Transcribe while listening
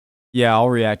Yeah, I'll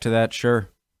react to that, sure.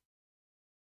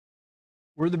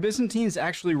 Were the Byzantines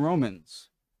actually Romans?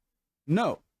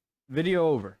 No. Video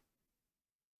over.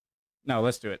 No,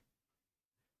 let's do it.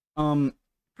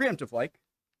 Preemptive like.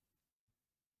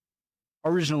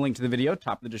 Original link to the video,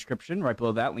 top of the description. Right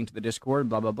below that, link to the Discord,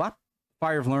 blah, blah, blah.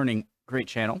 Fire of Learning, great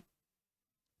channel.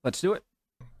 Let's do it.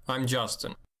 I'm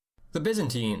Justin. The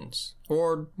Byzantines,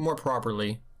 or more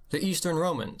properly, the Eastern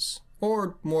Romans,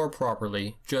 or more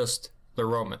properly, just the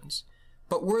Romans.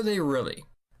 But were they really?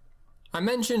 I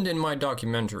mentioned in my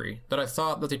documentary that I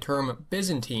thought that the term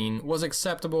Byzantine was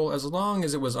acceptable as long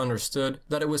as it was understood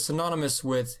that it was synonymous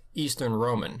with Eastern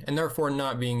Roman, and therefore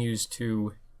not being used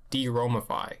to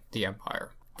de-Romify the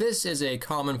empire. This is a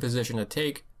common position to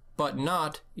take, but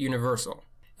not universal.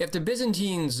 If the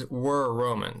Byzantines were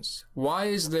Romans, why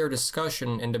is there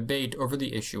discussion and debate over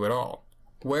the issue at all?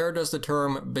 Where does the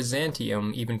term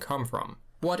Byzantium even come from?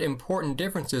 What important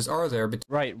differences are there between—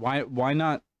 Right, why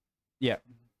not? Yeah.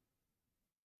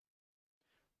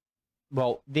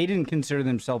 Well, they didn't consider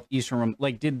themselves Eastern Roman.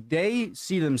 Like, did they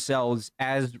see themselves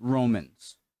as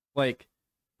Romans? Like,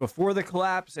 before the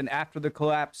collapse and after the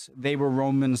collapse, they were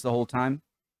Romans the whole time?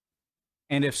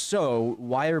 And if so,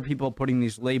 why are people putting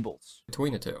these labels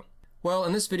between the two? Well,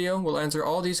 in this video, we'll answer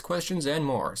all these questions and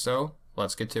more, so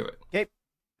let's get to it. Okay.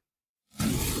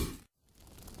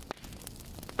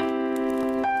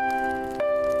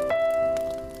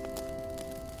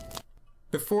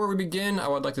 Before we begin, I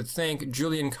would like to thank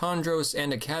Julian Condros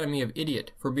and Academy of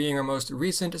Idiot for being our most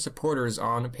recent supporters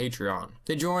on Patreon.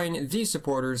 They join these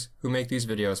supporters who make these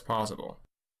videos possible.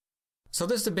 So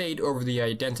this debate over the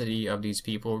identity of these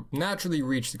people naturally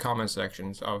reached the comment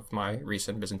sections of my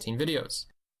recent Byzantine videos.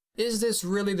 Is this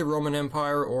really the Roman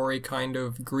Empire or a kind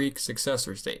of Greek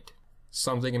successor state?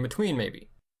 Something in between, maybe.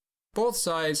 Both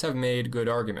sides have made good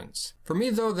arguments. For me,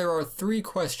 though, there are three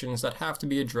questions that have to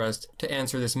be addressed to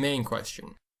answer this main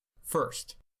question.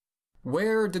 First,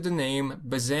 where did the name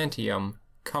Byzantium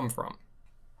come from?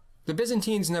 The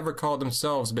Byzantines never called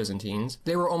themselves Byzantines.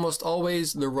 They were almost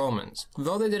always the Romans,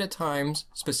 though they did at times,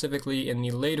 specifically in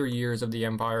the later years of the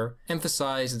empire,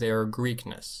 emphasize their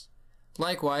Greekness.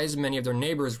 Likewise, many of their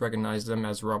neighbors recognized them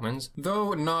as Romans,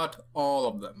 though not all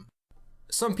of them.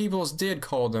 Some peoples did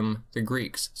call them the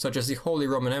Greeks, such as the Holy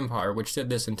Roman Empire, which did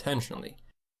this intentionally.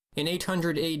 In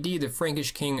 800 AD, the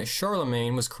Frankish king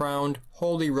Charlemagne was crowned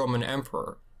Holy Roman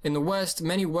Emperor. In the West,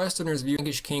 many Westerners viewed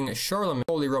Frankish king Charlemagne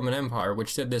Holy Roman Empire,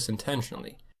 which did this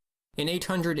intentionally. In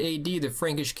 800 AD, the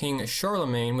Frankish king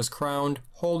Charlemagne was crowned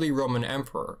Holy Roman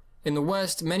Emperor. In the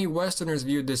West, many Westerners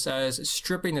viewed this as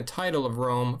stripping the title of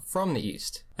Rome from the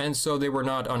East, and so they were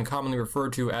not uncommonly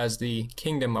referred to as the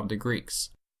Kingdom of the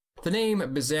Greeks. The name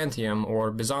Byzantium,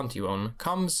 or Byzantion,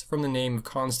 comes from the name of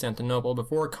Constantinople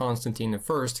before Constantine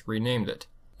I renamed it.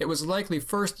 It was likely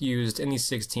first used in the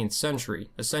 16th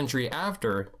century, a century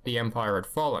after the empire had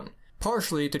fallen,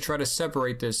 partially to try to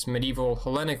separate this medieval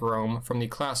Hellenic Rome from the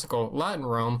classical Latin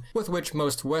Rome with which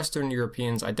most Western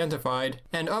Europeans identified,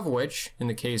 and of which, in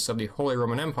the case of the Holy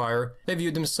Roman Empire, they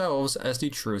viewed themselves as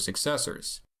the true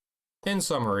successors. In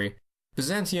summary,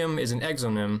 Byzantium is an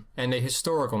exonym and a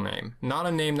historical name, not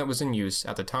a name that was in use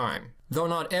at the time, though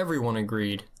not everyone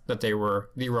agreed that they were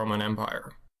the Roman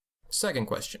Empire. Second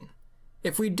question.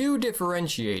 If we do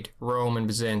differentiate Rome and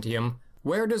Byzantium,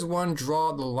 where does one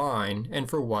draw the line and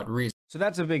for what reason? So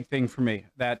that's a big thing for me,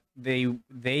 that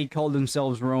they called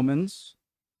themselves Romans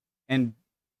and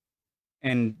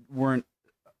weren't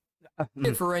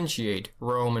differentiate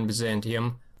Rome and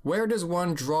Byzantium, where does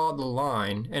one draw the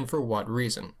line and for what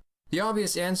reason? The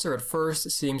obvious answer at first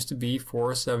seems to be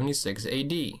 476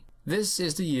 AD. This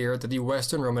is the year that the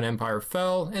Western Roman Empire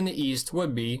fell and the East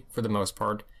would be, for the most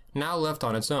part, now left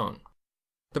on its own.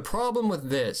 The problem with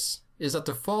this is that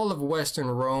the fall of Western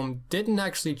Rome didn't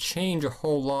actually change a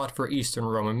whole lot for Eastern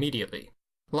Rome immediately.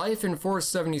 Life in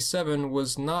 477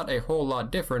 was not a whole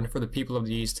lot different for the people of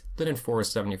the East than in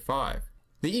 475.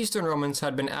 The Eastern Romans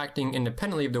had been acting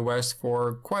independently of the West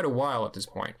for quite a while at this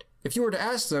point. If you were to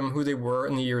ask them who they were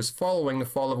in the years following the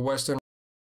fall of Western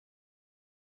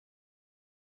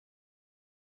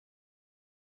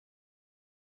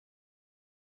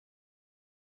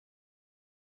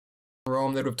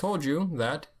Rome, they would have told you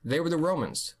that they were the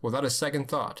Romans, without a second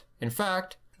thought. In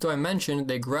fact, though I mentioned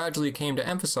they gradually came to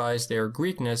emphasize their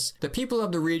Greekness, the people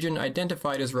of the region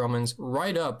identified as Romans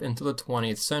right up until the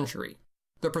 20th century.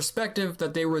 The perspective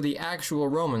that they were the actual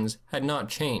Romans had not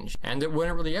changed, and it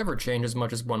wouldn't really ever change as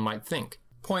much as one might think.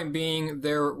 Point being,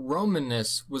 their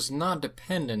Romanness was not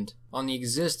dependent on the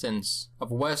existence of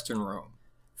Western Rome.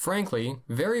 Frankly,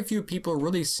 very few people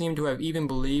really seem to have even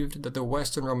believed that the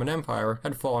Western Roman Empire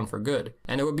had fallen for good,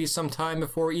 and it would be some time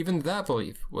before even that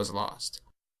belief was lost.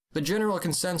 The general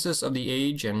consensus of the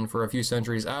age, and for a few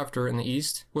centuries after in the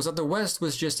East, was that the West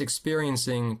was just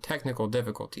experiencing technical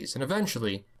difficulties, and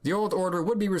eventually, the old order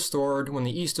would be restored when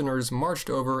the Easterners marched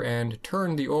over and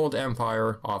turned the old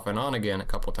empire off and on again a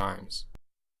couple times.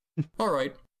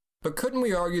 Alright, but couldn't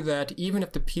we argue that even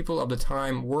if the people of the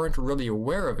time weren't really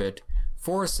aware of it,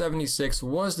 476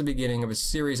 was the beginning of a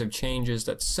series of changes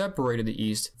that separated the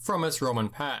East from its Roman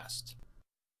past?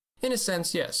 In a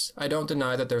sense, yes, I don't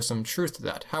deny that there's some truth to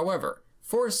that. However,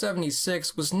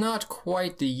 476 was not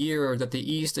quite the year that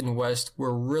the East and West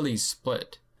were really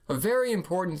split. A very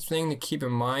important thing to keep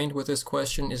in mind with this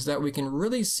question is that we can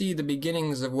really see the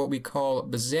beginnings of what we call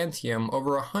Byzantium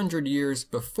over 100 years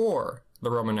before the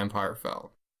Roman Empire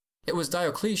fell. It was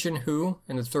Diocletian who,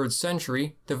 in the 3rd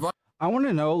century, divided... I want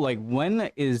to know, like, when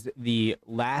is the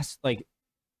last, like,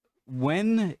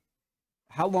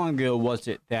 how long ago was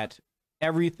it that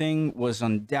everything was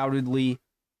undoubtedly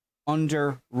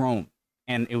under Rome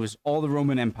and it was all the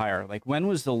Roman Empire? Like, when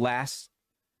was the last,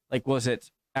 like, was it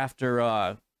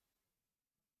after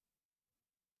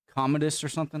Commodus or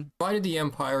something? Divided the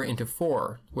empire into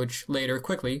 4, which later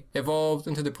quickly evolved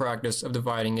into the practice of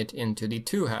dividing it into the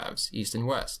 2 halves, East and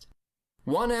West.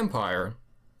 One empire,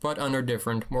 but under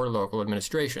different, more local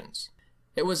administrations.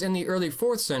 It was in the early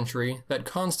 4th century that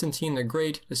Constantine the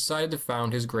Great decided to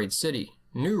found his great city,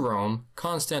 New Rome,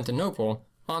 Constantinople,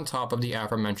 on top of the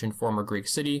aforementioned former Greek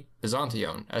city,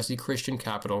 Byzantion, as the Christian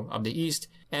capital of the East,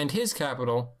 and his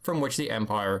capital from which the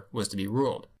empire was to be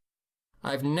ruled.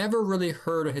 I've never really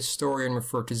heard a historian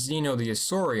refer to Zeno the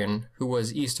Isaurian, who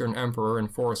was Eastern Emperor in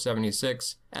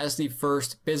 476, as the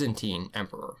first Byzantine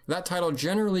emperor. That title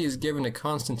generally is given to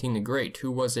Constantine the Great,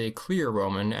 who was a clear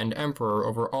Roman and emperor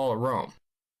over all Rome.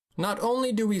 Not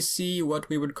only do we see what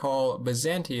we would call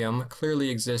Byzantium clearly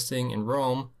existing in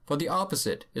Rome, but the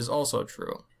opposite is also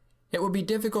true. It would be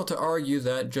difficult to argue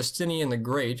that Justinian the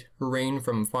Great, who reigned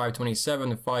from 527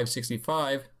 to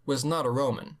 565, was not a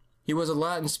Roman. He was a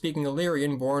Latin-speaking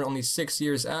Illyrian born only 6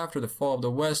 years after the fall of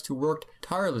the West, who worked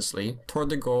tirelessly toward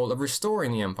the goal of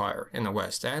restoring the empire in the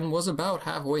West, and was about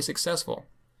halfway successful.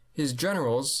 His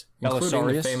generals,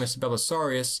 including the famous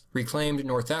Belisarius, reclaimed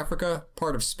North Africa,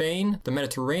 part of Spain, the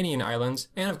Mediterranean islands,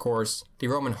 and of course, the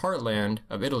Roman heartland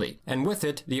of Italy, and with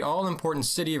it, the all-important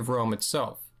city of Rome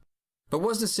itself. But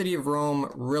was the city of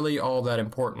Rome really all that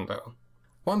important, though?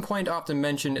 One point often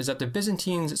mentioned is that the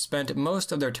Byzantines spent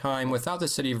most of their time without the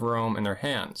city of Rome in their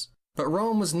hands. But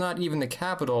Rome was not even the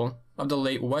capital of the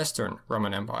late Western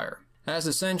Roman Empire. As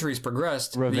the centuries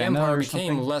progressed, the empire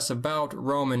became less about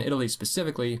Rome and Italy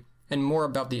specifically, and more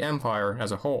about the empire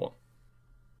as a whole.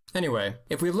 Anyway,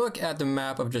 if we look at the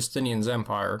map of Justinian's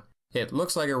empire, it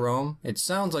looks like a Rome, it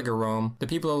sounds like a Rome, the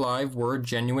people alive were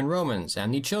genuine Romans,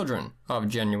 and the children of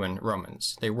genuine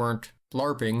Romans. They weren't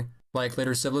LARPing like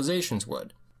later civilizations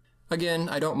would. Again,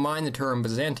 I don't mind the term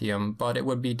Byzantium, but it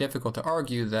would be difficult to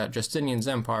argue that Justinian's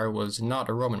empire was not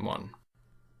a Roman one.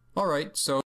 Alright,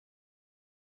 so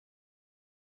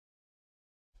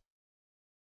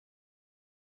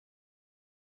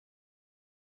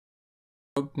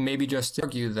maybe just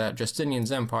argue that Justinian's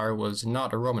empire was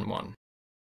not a Roman one.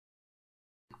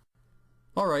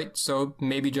 Alright, so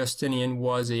maybe Justinian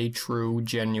was a true,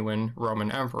 genuine Roman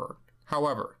emperor.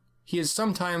 However, he is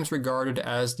sometimes regarded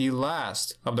as the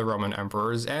last of the Roman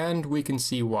emperors, and we can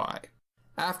see why.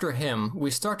 After him,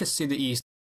 we start to see the East.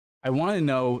 I want to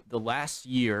know the last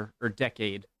year or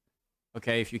decade,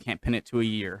 okay, if you can't pin it to a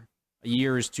year. A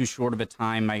year is too short of a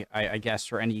time, I guess,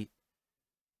 for any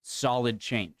solid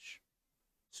change.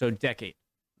 So decade,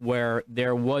 where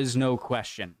there was no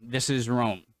question. This is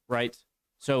Rome, right?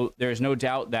 So there's no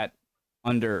doubt that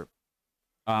under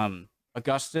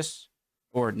Augustus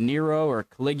or Nero or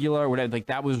Caligula or whatever, like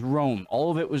that was Rome.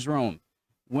 All of it was Rome.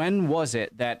 When was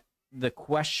it that the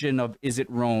question of is it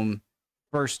Rome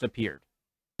first appeared?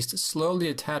 Slowly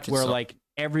attach itself. Where like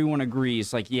everyone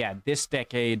agrees, like, yeah, this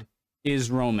decade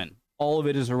is Roman. All of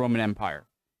it is a Roman Empire.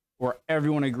 Or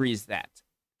everyone agrees that,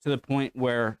 to the point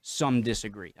where some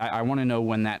disagree. I want to know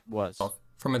when that was.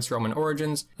 From its Roman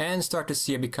origins, and start to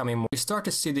see it becoming more. We start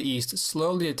to see the East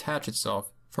slowly detach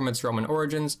itself from its Roman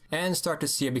origins, and start to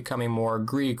see it becoming more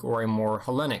Greek or a more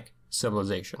Hellenic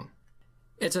civilization.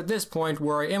 It's at this point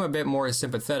where I am a bit more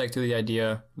sympathetic to the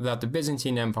idea that the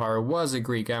Byzantine Empire was a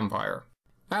Greek empire.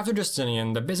 After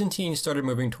Justinian, the Byzantines started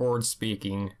moving towards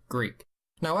speaking Greek.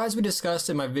 Now, as we discussed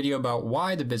in my video about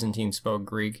why the Byzantines spoke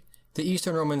Greek, the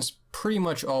Eastern Romans pretty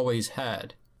much always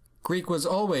had. Greek was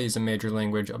always a major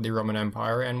language of the Roman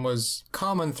Empire and was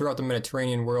common throughout the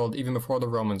Mediterranean world even before the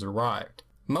Romans arrived.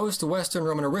 Most Western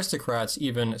Roman aristocrats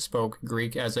even spoke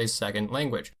Greek as a second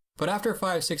language. But after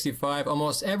 565,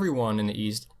 almost everyone in the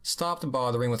East stopped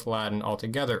bothering with Latin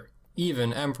altogether,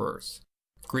 even emperors.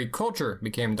 Greek culture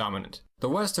became dominant. The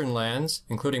Western lands,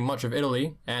 including much of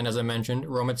Italy, and as I mentioned,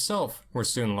 Rome itself, were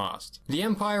soon lost. The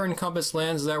empire encompassed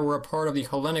lands that were a part of the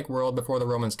Hellenic world before the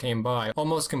Romans came by,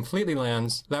 almost completely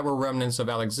lands that were remnants of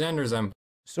Alexander's empire.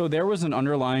 So there was an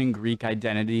underlying Greek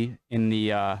identity in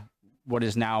the what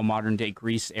is now modern-day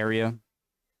Greece area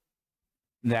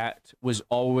that was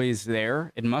always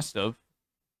there. It must have,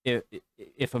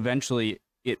 if eventually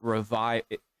it revived,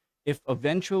 if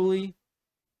eventually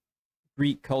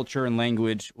Greek culture and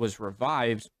language was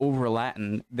revived over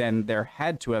Latin, then there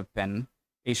had to have been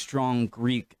a strong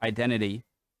Greek identity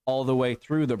all the way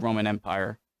through the Roman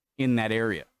Empire in that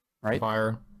area, right?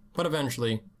 But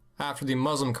eventually, after the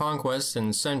Muslim conquests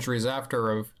and centuries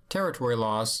after of territory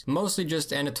loss, mostly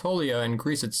just Anatolia and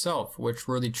Greece itself, which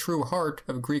were the true heart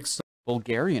of Greek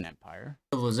Bulgarian Empire?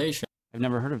 Civilization. I've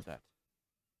never heard of that.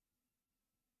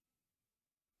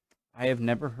 I have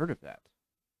never heard of that.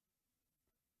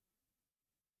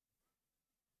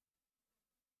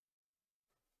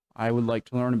 I would like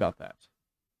to learn about that.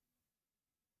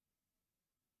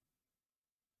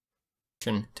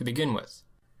 To begin with.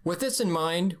 With this in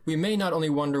mind, we may not only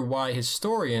wonder why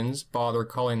historians bother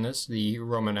calling this the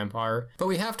Roman Empire, but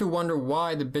we have to wonder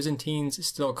why the Byzantines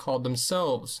still called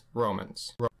themselves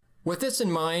Romans. With this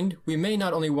in mind, we may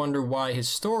not only wonder why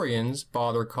historians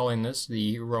bother calling this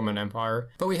the Roman Empire,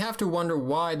 but we have to wonder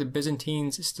why the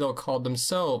Byzantines still called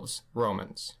themselves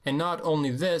Romans. And not only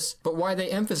this, but why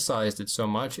they emphasized it so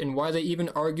much and why they even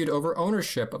argued over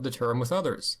ownership of the term with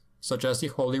others, such as the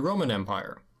Holy Roman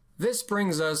Empire. This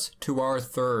brings us to our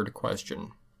third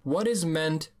question. What is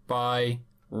meant by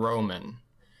Roman?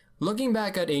 Looking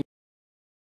back at ancient...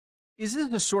 Is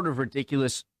this a sort of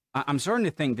ridiculous... I'm starting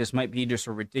to think this might be just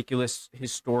a ridiculous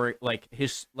historic,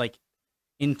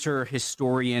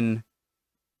 inter-historian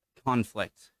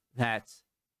conflict that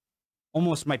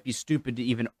almost might be stupid to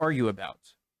even argue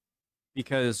about.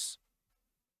 Because,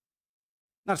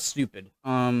 not stupid,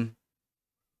 pointless.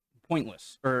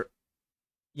 Or,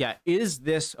 yeah, is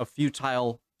this a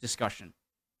futile discussion?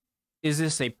 Is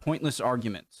this a pointless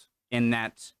argument in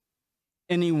that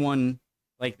anyone,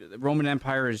 like the Roman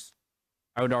Empire is,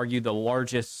 I would argue, the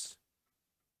largest,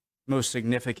 most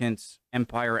significant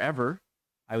empire ever,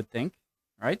 I would think,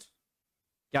 right?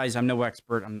 Guys, I'm no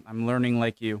expert. I'm learning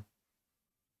like you.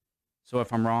 So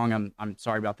if I'm wrong, I'm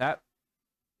sorry about that.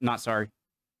 Not sorry.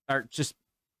 Or just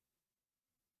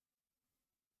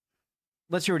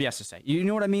let's hear what he has to say. You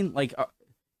know what I mean? Like,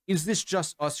 is this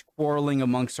just us quarreling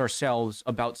amongst ourselves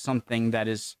about something that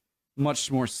is much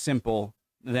more simple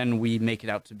than we make it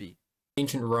out to be?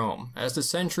 Ancient Rome. As the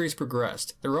centuries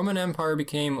progressed, the Roman Empire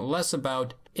became less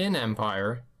about an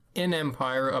empire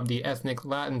of the ethnic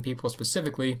Latin people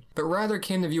specifically, but rather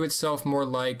came to view itself more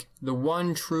like the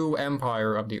one true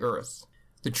empire of the earth.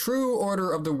 The true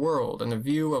order of the world in the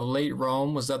view of late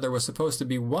Rome was that there was supposed to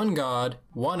be one god,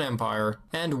 one empire,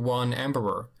 and one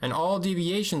emperor, and all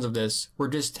deviations of this were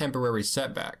just temporary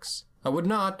setbacks. I would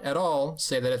not at all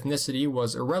say that ethnicity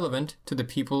was irrelevant to the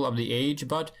people of the age,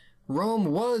 but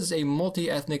Rome was a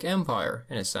multi-ethnic empire,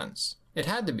 in a sense. It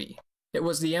had to be. It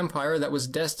was the empire that was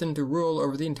destined to rule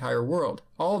over the entire world,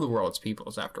 all the world's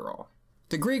peoples, after all.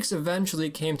 The Greeks eventually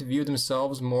came to view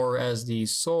themselves more as the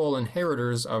sole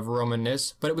inheritors of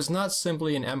Romanness, but it was not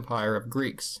simply an empire of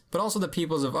Greeks, but also the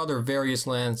peoples of other various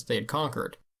lands they had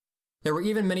conquered. There were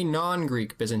even many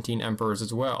non-Greek Byzantine emperors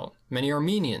as well, many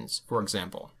Armenians, for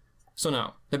example. So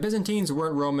no, the Byzantines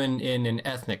weren't Roman in an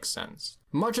ethnic sense.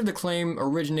 Much of the claim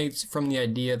originates from the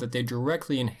idea that they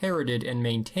directly inherited and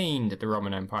maintained the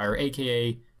Roman Empire,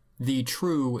 aka the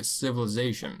true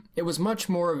civilization. It was much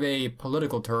more of a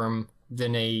political term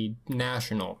than a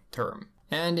national term.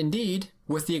 And indeed,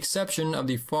 with the exception of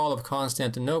the fall of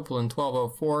Constantinople in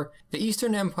 1204, the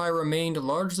Eastern Empire remained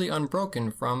largely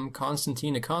unbroken from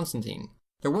Constantine to Constantine.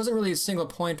 There wasn't really a single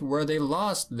point where they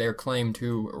lost their claim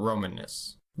to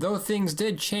Romanness. Though things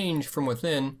did change from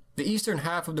within, the eastern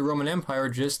half of the Roman Empire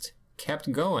just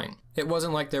kept going. It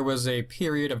wasn't like there was a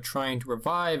period of trying to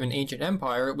revive an ancient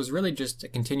empire, it was really just a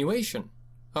continuation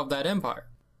of that empire.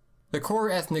 The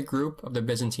core ethnic group of the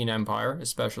Byzantine Empire,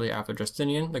 especially after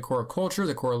Justinian, the core culture,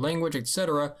 the core language,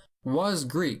 etc., was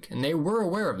Greek, and they were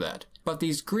aware of that. But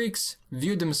these Greeks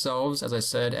viewed themselves, as I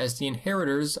said, as the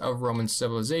inheritors of Roman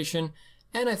civilization,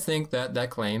 and I think that that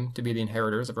claim to be the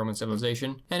inheritors of Roman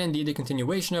civilization, and indeed the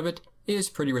continuation of it, is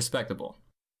pretty respectable.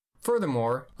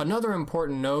 Furthermore, another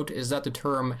important note is that the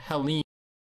term Hellene.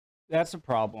 That's a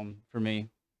problem for me,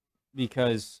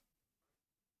 because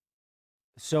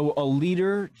so a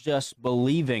leader just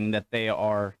believing that they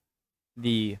are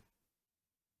the,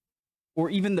 or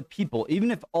even the people,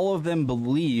 even if all of them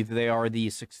believe they are the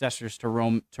successors to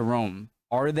Rome,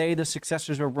 are they the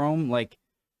successors of Rome? Like,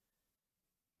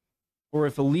 or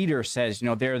if a leader says, you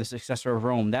know, they're the successor of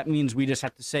Rome, that means we just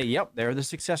have to say, yep, they're the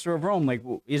successor of Rome. Like,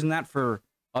 isn't that for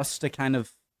us to kind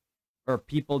of, or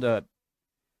people to...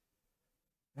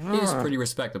 is pretty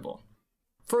respectable.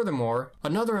 Furthermore,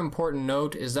 another important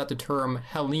note is that the term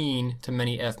Hellene to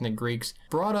many ethnic Greeks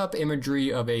brought up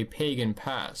imagery of a pagan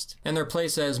past, and their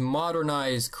place as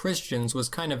modernized Christians was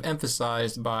kind of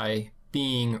emphasized by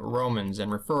being Romans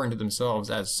and referring to themselves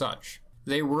as such.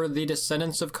 They were the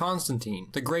descendants of Constantine,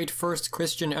 the great first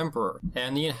Christian emperor,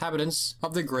 and the inhabitants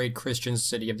of the great Christian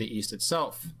city of the East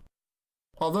itself.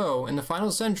 Although, in the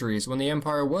final centuries, when the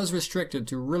empire was restricted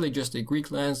to really just the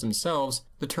Greek lands themselves,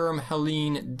 the term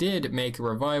Hellene did make a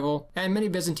revival, and many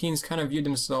Byzantines kind of viewed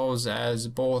themselves as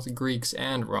both Greeks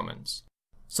and Romans.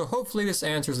 So hopefully this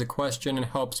answers the question and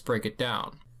helps break it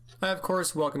down. I of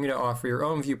course welcome you to offer your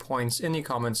own viewpoints in the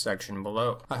comments section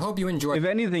below. I hope you enjoy. If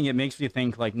anything, it makes me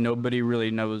think like nobody really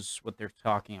knows what they're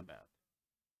talking about.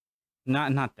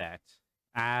 Not that.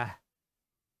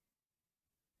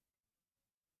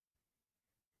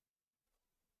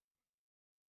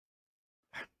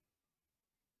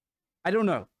 I don't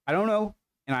know.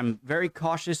 And I'm very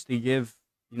cautious to give,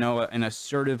 you know, an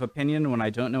assertive opinion when I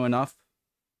don't know enough.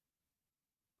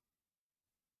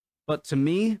 But to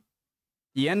me,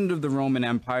 the end of the Roman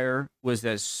Empire was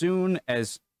as soon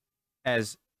as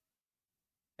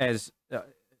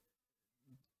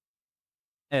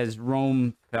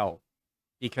Rome fell,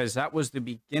 because that was the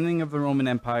beginning of the Roman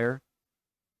Empire.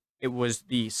 It was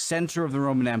the center of the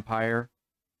Roman Empire,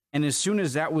 and as soon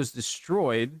as that was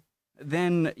destroyed,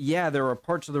 then yeah, there are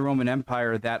parts of the Roman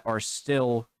Empire that are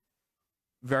still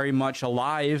very much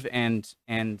alive and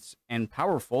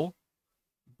powerful,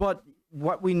 but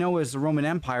what we know is the Roman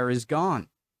Empire is gone.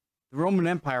 The Roman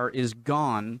Empire is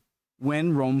gone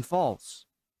when Rome falls,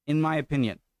 in my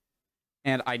opinion.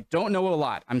 And I don't know a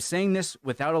lot. I'm saying this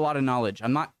without a lot of knowledge.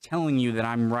 I'm not telling you that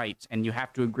I'm right and you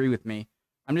have to agree with me.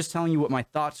 I'm just telling you what my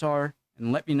thoughts are,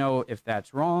 and let me know if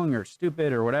that's wrong or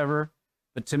stupid or whatever.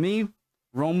 But to me,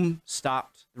 Rome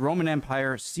stopped. The Roman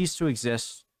Empire ceased to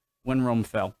exist when Rome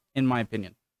fell, in my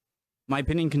opinion. My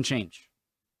opinion can change.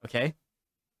 Okay?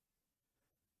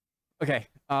 Okay.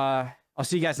 I'll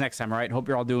see you guys next time, all right? Hope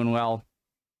you're all doing well.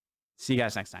 See you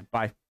guys next time. Bye.